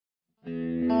Hello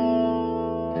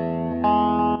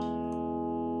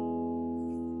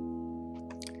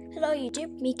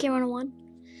YouTube, me K101.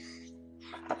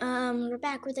 We're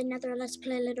back with another Let's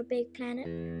Play Little Big Planet.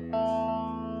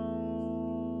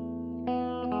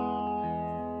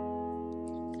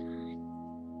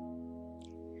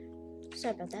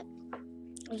 Sorry about that.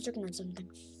 I was looking at something.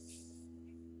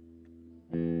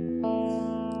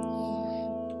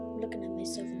 Looking at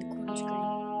myself in the corner screen.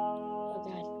 Oh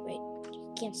god, wait.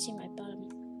 You can't see my bottom.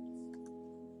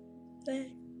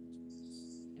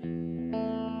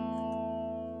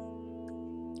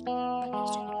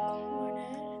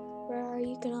 Where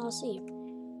you can all see.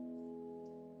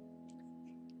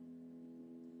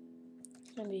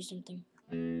 Let me do something.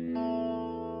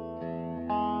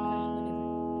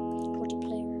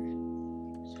 Multiplayer.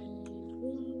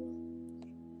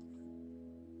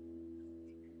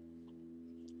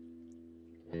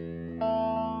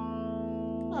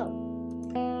 Oh.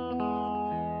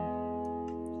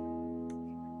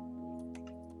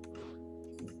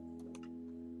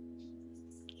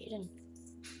 Get in.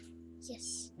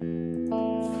 Yes.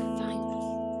 Finally.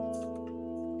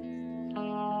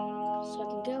 So I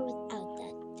can go without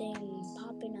that thing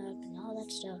popping up and all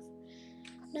that stuff.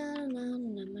 No.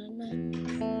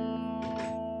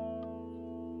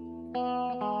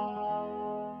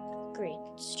 Great.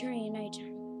 It's turning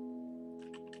nighttime.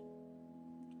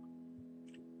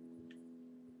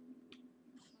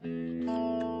 I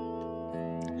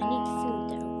need food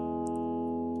though.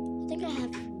 I think I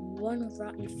have one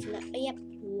rotten flesh. Yep,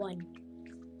 one.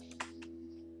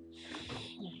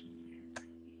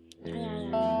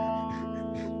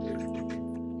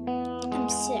 I'm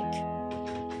sick.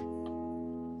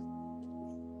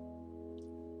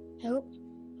 I hope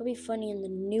it'll be funny in the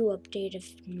new update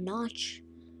if Notch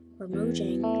or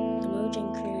Mojang, the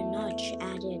Mojang creator Notch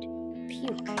added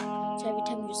puke. So every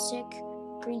time you're sick,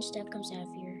 green stuff comes out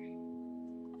of your.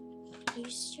 Are you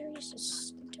serious?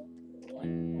 It's still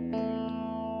one more.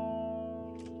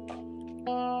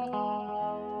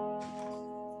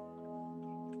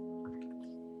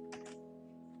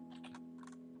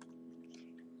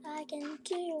 I can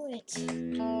do it.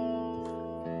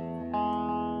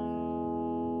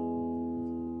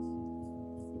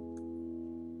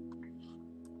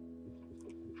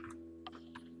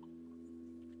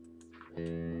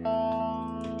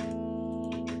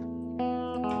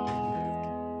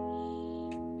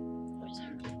 What is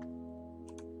that?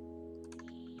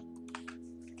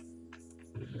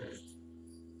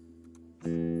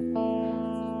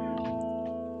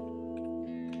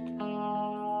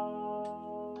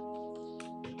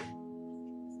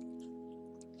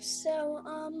 So,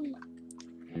 man,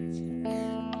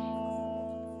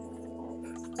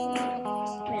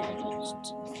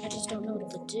 I just don't know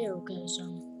what to do, because,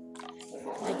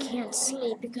 I can't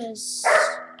sleep because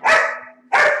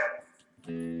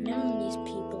none of these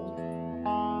people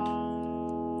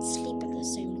sleep at the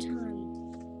same time.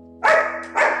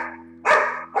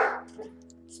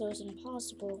 So it's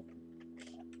impossible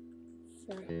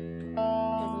for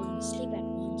everyone to sleep at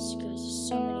once because there's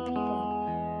so many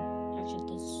people. Actually,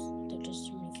 there's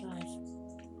just 25.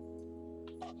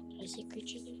 I see a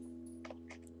creature there.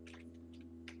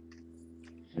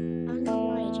 I don't know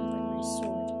why I didn't bring my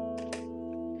sword.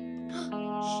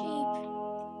 Sheep.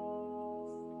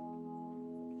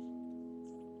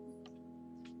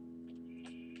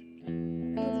 It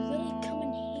would really come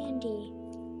in handy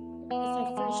if I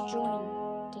first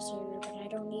joined the server, but I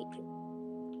don't need you.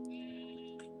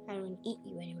 I don't eat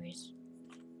you anyways.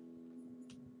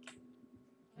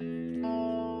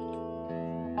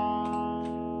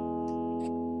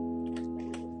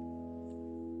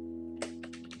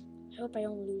 I hope I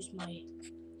don't lose my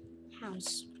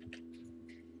house.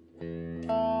 The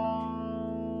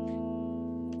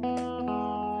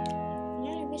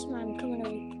only reason why I'm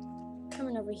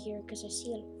coming over here because I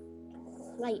see a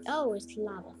light. Oh, it's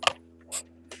lava.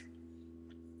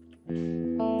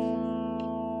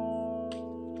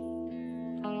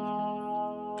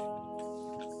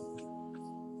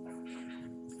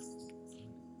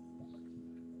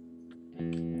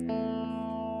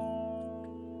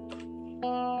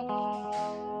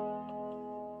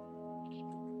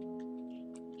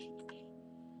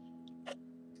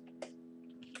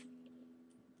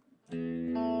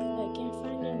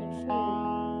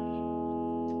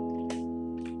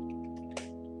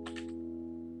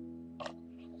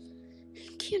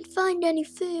 Can't find any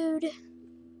food.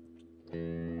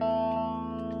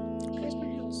 Where's my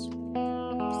house?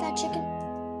 Is that chicken?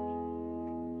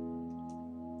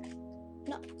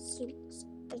 No,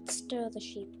 that's still the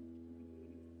sheep.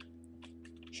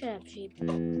 Shut up, sheep. Sheep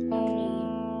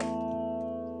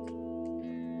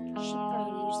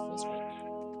probably use this way.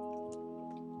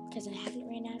 because I haven't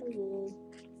ran out of wool.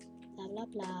 Blah blah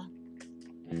blah.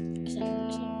 Etc.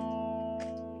 Etc.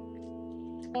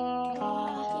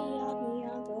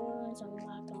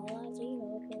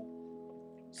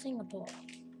 Singapore,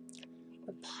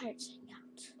 where pirates hang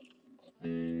out.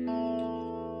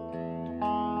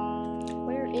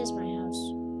 Where is my house?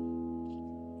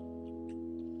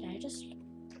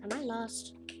 Am I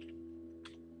lost?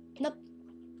 Nope.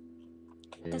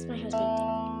 That's my house right there.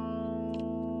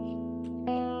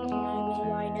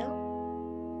 Why now?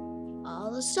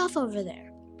 All the stuff over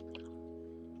there.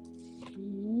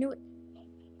 Knew it.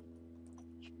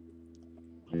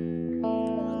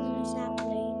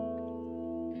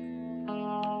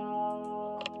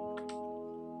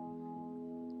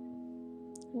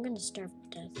 I'm gonna starve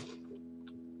to death.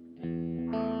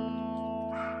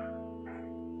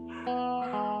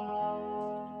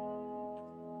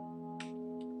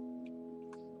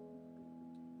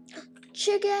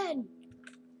 Chicken!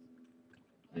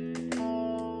 Come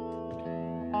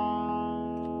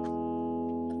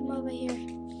over here.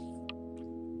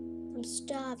 I'm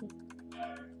starving.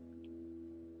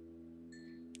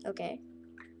 Okay.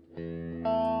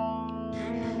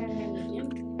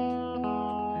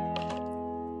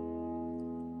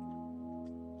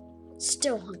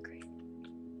 Still hungry.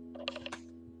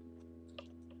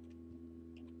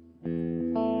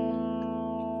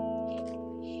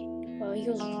 Well, he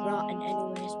was rotten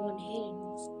anyways. One hit and he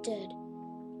was dead.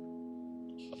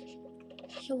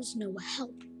 He was no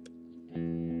help.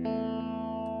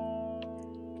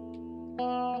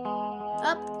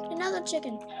 Up, another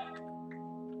chicken.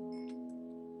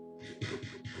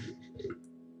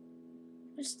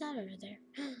 What's that over there?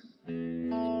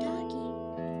 Doggy.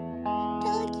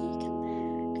 Doggy, come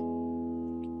back.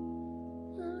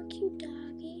 Oh, cute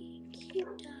doggy.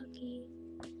 Cute doggy.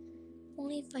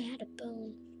 Only if I had a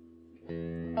bone.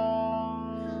 Hi.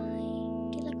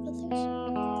 Do you like feathers?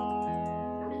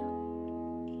 No.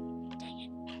 Dang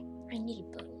it. I need a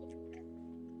bone.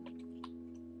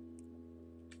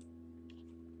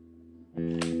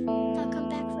 I'll come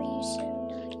back for you soon,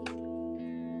 doggy.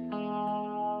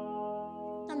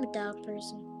 I'm a dog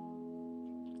person.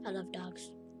 I love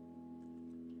dogs.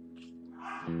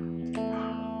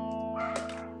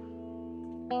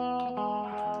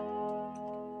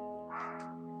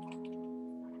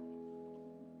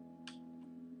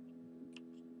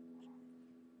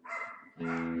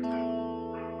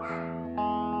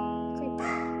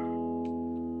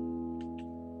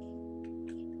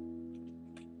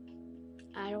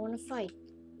 I don't want to fight.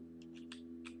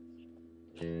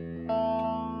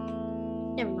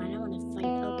 Never mind, I want to fight.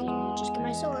 Okay, let me just get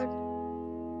my sword.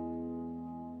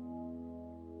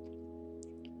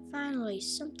 Finally,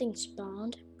 something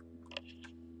spawned.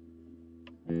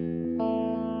 It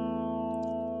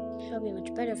would be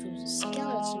much better if it was a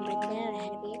skeleton, but now it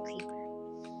had to be a creeper.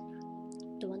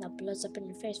 The one that blows up in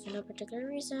your face for no particular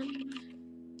reason.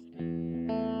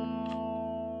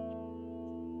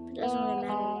 It doesn't really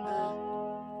matter.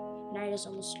 Night is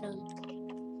almost done.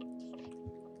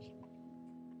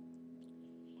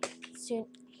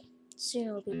 Soon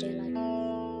it will be daylight.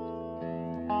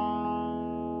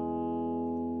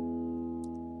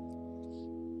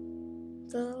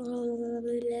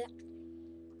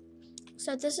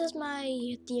 So this is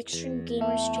the Extreme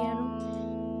Gamers channel.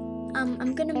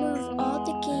 I'm gonna move all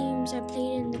the games I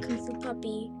played in the Kung Fu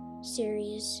Puppy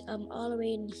series all the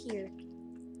way in here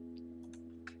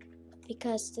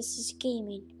because this is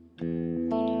gaming.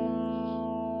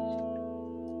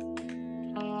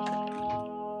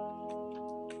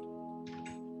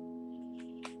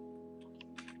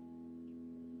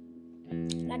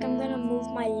 Like I'm gonna move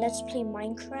my Let's Play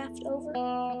Minecraft over.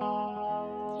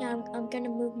 Yeah, I'm gonna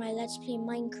move my Let's Play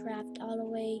Minecraft all the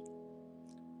way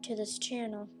to this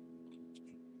channel.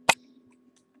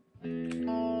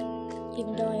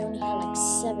 Even though I only have like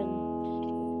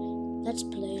 7 Let's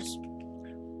Plays.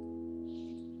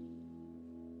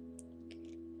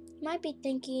 You might be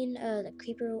thinking the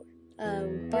creeper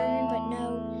burn, but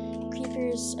no,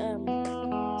 creepers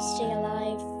stay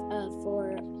alive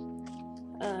for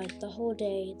the whole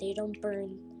day. They don't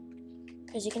burn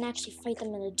because you can actually fight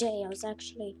them in a day. I was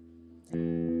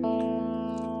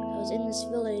in this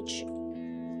village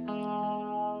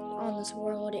on this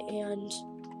world, and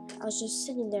I was just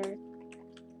sitting there,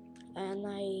 and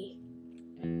I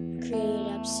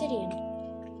created obsidian.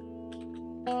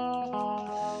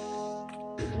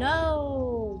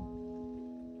 No!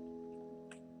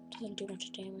 Didn't do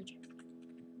much damage.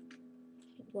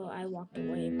 Well, I walked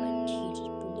away, but he just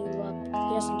blew up. He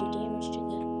doesn't do damage to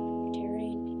the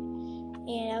terrain.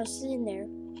 And I was sitting there.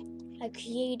 I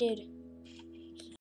created